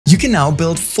You can now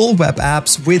build full web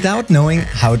apps without knowing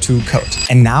how to code.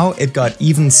 And now it got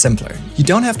even simpler. You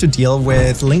don't have to deal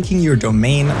with linking your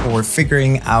domain or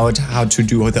figuring out how to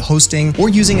do the hosting or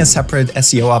using a separate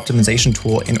SEO optimization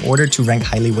tool in order to rank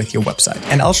highly with your website.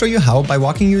 And I'll show you how by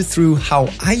walking you through how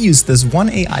I use this one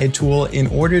AI tool in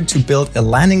order to build a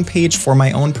landing page for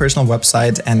my own personal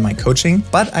website and my coaching.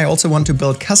 But I also want to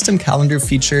build custom calendar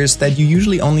features that you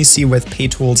usually only see with pay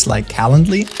tools like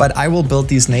Calendly, but I will build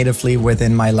these natively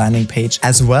within my landing page,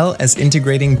 as well as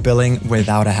integrating billing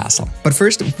without a hassle. But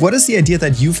first, what is the idea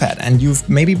that you've had and you've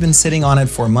maybe been sitting on it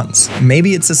for months?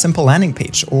 Maybe it's a simple landing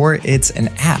page, or it's an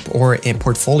app or a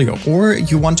portfolio, or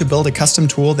you want to build a custom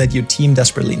tool that your team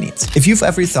desperately needs. If you've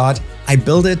ever thought, I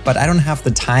build it, but I don't have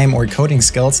the time or coding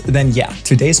skills, then yeah,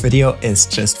 today's video is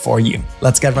just for you.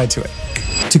 Let's get right to it.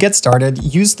 To get started,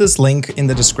 use this link in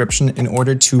the description in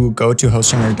order to go to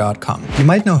hostinger.com. You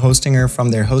might know Hostinger from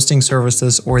their hosting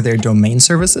services or their domain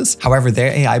services. However,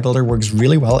 their AI builder works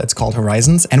really well. It's called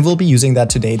Horizons, and we'll be using that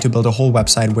today to build a whole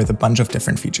website with a bunch of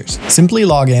different features. Simply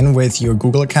log in with your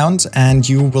Google account and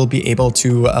you will be able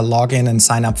to log in and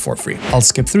sign up for free. I'll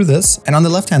skip through this, and on the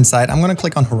left-hand side, I'm going to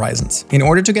click on Horizons. In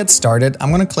order to get started, I'm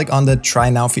going to click on the Try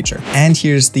Now feature. And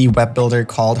here's the web builder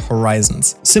called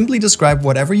Horizons. Simply describe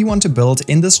whatever you want to build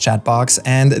in this chat box,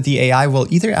 and the AI will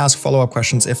either ask follow-up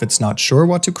questions if it's not sure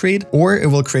what to create, or it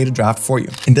will create a draft for you.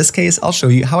 In this case, I'll show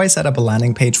you how I set up a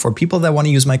landing page for people that want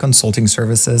to use my consulting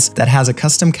services that has a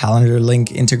custom calendar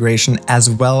link integration as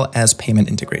well as payment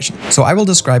integration. So I will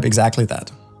describe exactly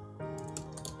that.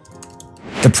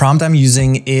 The prompt I'm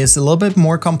using is a little bit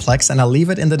more complex, and I'll leave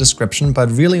it in the description,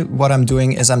 but really what I'm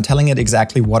doing is I'm telling it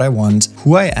exactly what I want,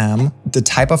 who I am, the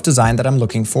type of design that I'm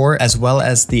looking for, as well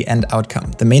as the end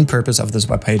outcome. The main purpose of this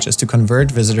webpage is to convert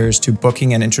visitors to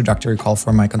booking an introductory call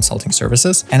for my consulting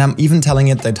services, and I'm even telling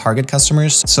it the target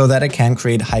customers so that it can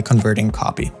create high converting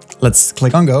copy. Let's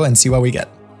click on go and see what we get.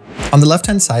 On the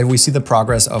left-hand side, we see the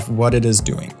progress of what it is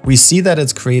doing. We see that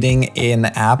it's creating an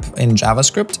app in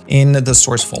JavaScript in the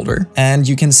source folder, and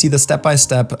you can see the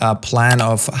step-by-step plan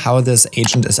of how this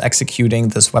agent is executing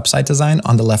this website design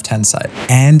on the left-hand side.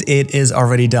 And it is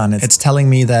already done. It's telling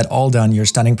me that all done, your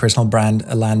stunning personal brand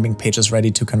landing page is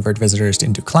ready to convert visitors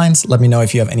into clients. Let me know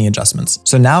if you have any adjustments.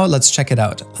 So now let's check it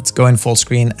out. Let's go in full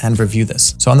screen and review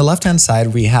this. So on the left-hand side,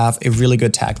 we have a really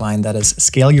good tagline that is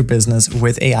scale your business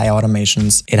with AI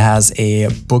automations. It has a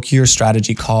book your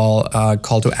strategy call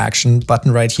to action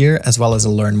button right here, as well as a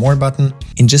learn more button.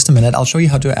 In just a minute, I'll show you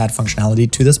how to add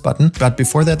functionality to this button. But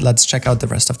before that, let's check out the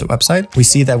rest of the website. We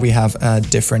see that we have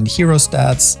different hero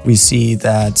stats. We see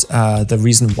that the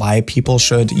reason why people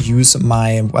should use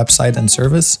my website and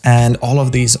service. And all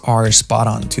of these are spot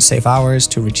on: to save hours,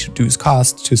 to reduce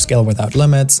costs, to scale without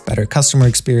limits, better customer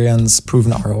experience,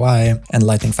 proven ROI, and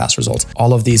lightning fast results.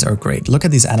 All of these are great. Look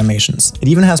at these animations. It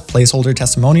even has placeholder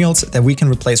testimonials that we can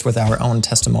replace with our own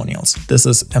testimonials. This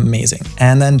is amazing.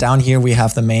 And then down here, we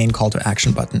have the main call to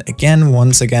action button. Again,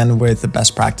 once again, with the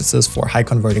best practices for high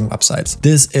converting websites.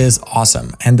 This is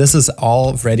awesome. And this is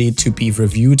all ready to be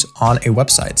reviewed on a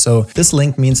website. So this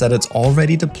link means that it's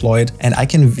already deployed and I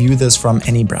can view this from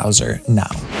any browser now.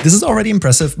 This is already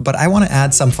impressive, but I want to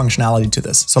add some functionality to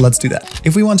this. So let's do that.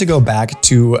 If we want to go back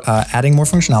to adding more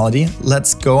functionality,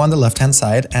 let's go on the left-hand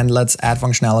side and let's add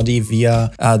functionality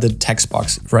via the text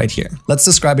box right here. Let's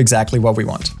describe exactly what we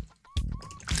want.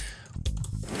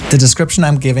 The description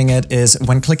I'm giving it is,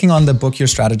 when clicking on the book your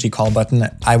strategy call button,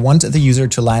 I want the user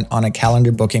to land on a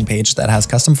calendar booking page that has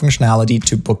custom functionality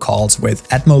to book calls with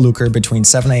Edmo Luker between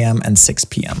 7 a.m. and 6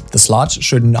 p.m. The slots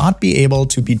should not be able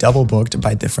to be double booked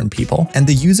by different people, and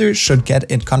the user should get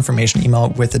a confirmation email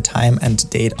with the time and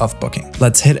date of booking.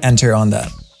 Let's hit enter on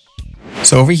that.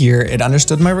 So over here, it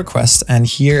understood my request, and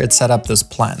here it set up this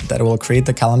plan that will create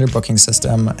the calendar booking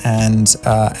system and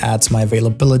adds my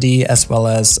availability as well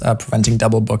as preventing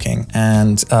double booking.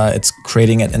 And it's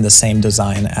creating it in the same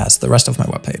design as the rest of my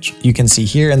webpage. You can see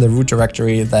here in the root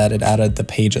directory that it added the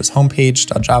page's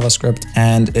homepage.javascript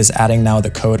and is adding now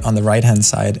the code on the right-hand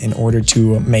side in order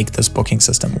to make this booking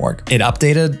system work. It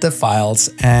updated the files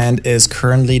and is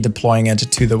currently deploying it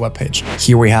to the webpage.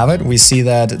 Here we have it. We see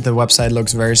that the website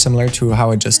looks very similar to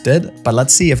how it just did, but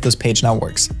let's see if this page now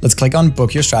works. Let's click on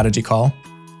book your strategy call,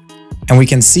 and we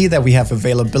can see that we have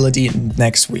availability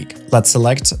next week. Let's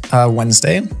select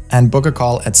Wednesday and book a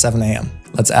call at 7 a.m.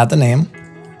 Let's add the name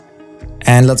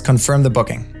and let's confirm the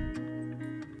booking.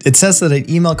 It says that an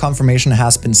email confirmation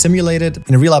has been simulated.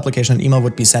 In a real application, an email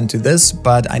would be sent to this,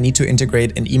 but I need to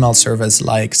integrate an email service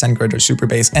like SendGrid or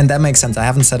Superbase. And that makes sense. I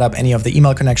haven't set up any of the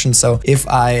email connections. So if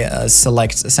I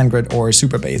select SendGrid or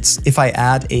Superbase, if I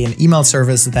add an email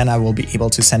service, then I will be able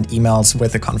to send emails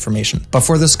with a confirmation. But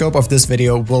for the scope of this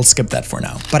video, we'll skip that for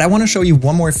now. But I want to show you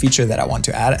one more feature that I want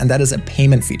to add, and that is a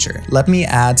payment feature. Let me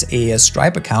add a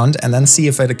Stripe account and then see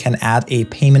if it can add a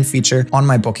payment feature on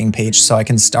my booking page so I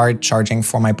can start charging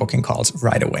for my booking calls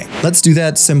right away. Let's do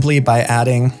that simply by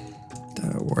adding,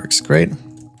 that works great.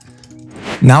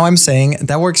 Now I'm saying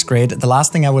that works great. The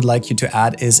last thing I would like you to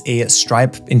add is a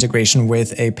Stripe integration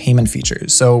with a payment feature.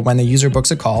 So when the user books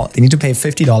a call, they need to pay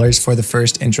 $50 for the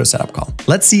first intro setup call.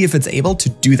 Let's see if it's able to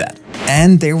do that.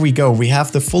 And there we go. We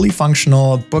have the fully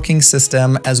functional booking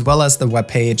system as well as the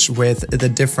webpage with the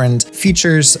different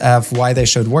features of why they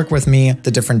should work with me,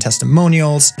 the different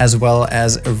testimonials, as well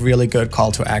as a really good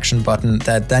call to action button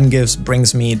that then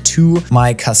brings me to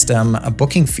my custom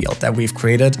booking field that we've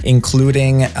created,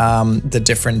 including the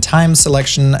different time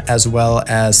selection as well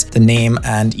as the name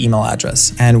and email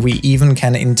address. And we even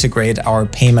can integrate our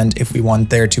payment if we want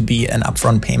there to be an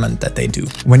upfront payment that they do.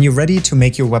 When you're ready to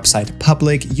make your website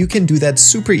public, you can do that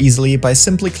super easily by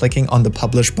simply clicking on the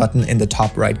publish button in the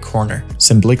top right corner.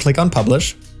 Simply click on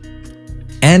publish.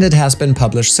 And it has been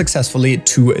published successfully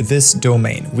to this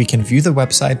domain. We can view the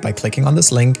website by clicking on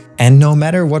this link, and no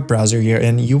matter what browser you're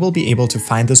in, you will be able to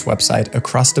find this website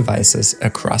across devices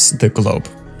across the globe.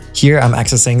 Here I'm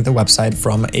accessing the website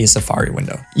from a Safari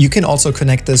window. You can also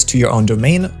connect this to your own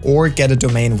domain or get a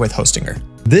domain with Hostinger.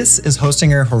 This is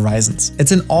Hostinger Horizons.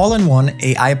 It's an all-in-one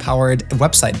AI-powered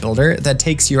website builder that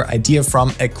takes your idea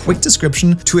from a quick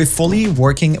description to a fully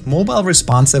working mobile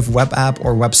responsive web app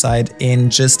or website in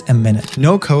just a minute.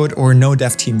 No code or no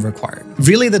dev team required.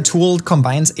 Really, the tool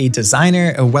combines a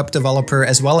designer, a web developer,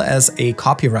 as well as a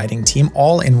copywriting team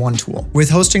all in one tool.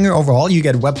 With Hostinger overall, you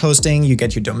get web hosting, you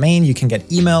get your domain, you can get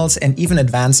emails, and even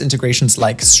advanced integrations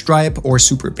like Stripe or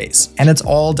Superbase. And it's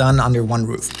all done under one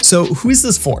roof. So who is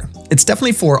this for? It's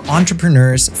definitely for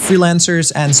entrepreneurs,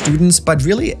 freelancers, and students, but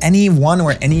really anyone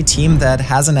or any team that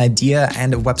has an idea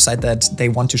and a website that they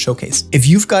want to showcase. If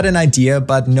you've got an idea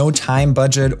but no time,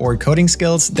 budget, or coding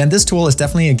skills, then this tool is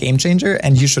definitely a game changer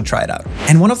and you should try it out.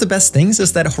 And one of the best things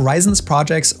is that Horizons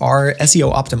projects are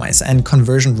SEO optimized and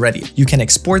conversion ready. You can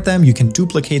export them, you can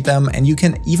duplicate them, and you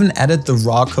can even edit the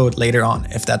raw code later on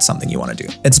if that's something you want to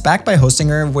do. It's backed by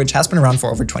Hostinger, which has been around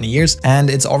for over 20 years, and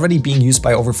it's already being used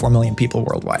by over 4 million people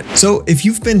worldwide. So if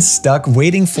you've been stuck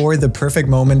waiting for the perfect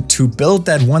moment to build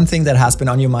that one thing that has been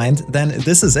on your mind, then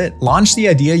this is it. Launch the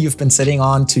idea you've been sitting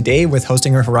on today with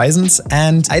Hostinger Horizons,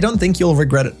 and I don't think you'll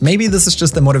regret it. Maybe this is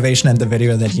just the motivation and the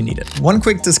video that you needed. One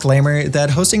quick disclaimer that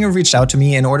Hostinger reached out to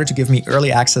me in order to give me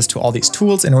early access to all these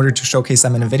tools in order to showcase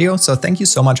them in a video. So thank you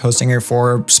so much, Hostinger,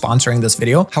 for sponsoring this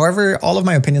video. However, all of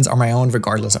my opinions are my own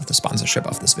regardless of the sponsorship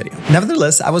of this video.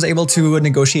 Nevertheless, I was able to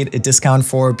negotiate a discount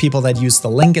for people that use the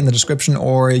link in the description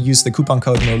or use the coupon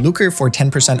code NOLUCRE for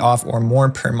 10% off or more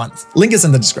per month. Link is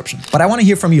in the description. But I want to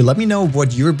hear from you. Let me know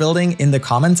what you're building in the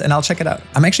comments and I'll check it out.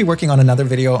 I'm actually working on another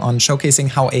video on showcasing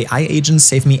how AI agents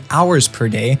save me hours per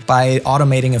day by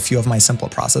automating a few of my simple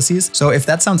processes. So if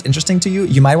that sounds interesting to you,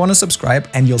 you might want to subscribe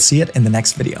and you'll see it in the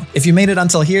next video. If you made it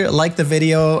until here, like the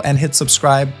video and hit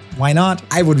subscribe. Why not?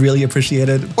 I would really appreciate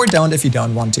it. Or don't if you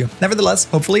don't want to. Nevertheless,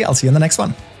 hopefully I'll see you in the next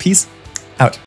one. Peace out.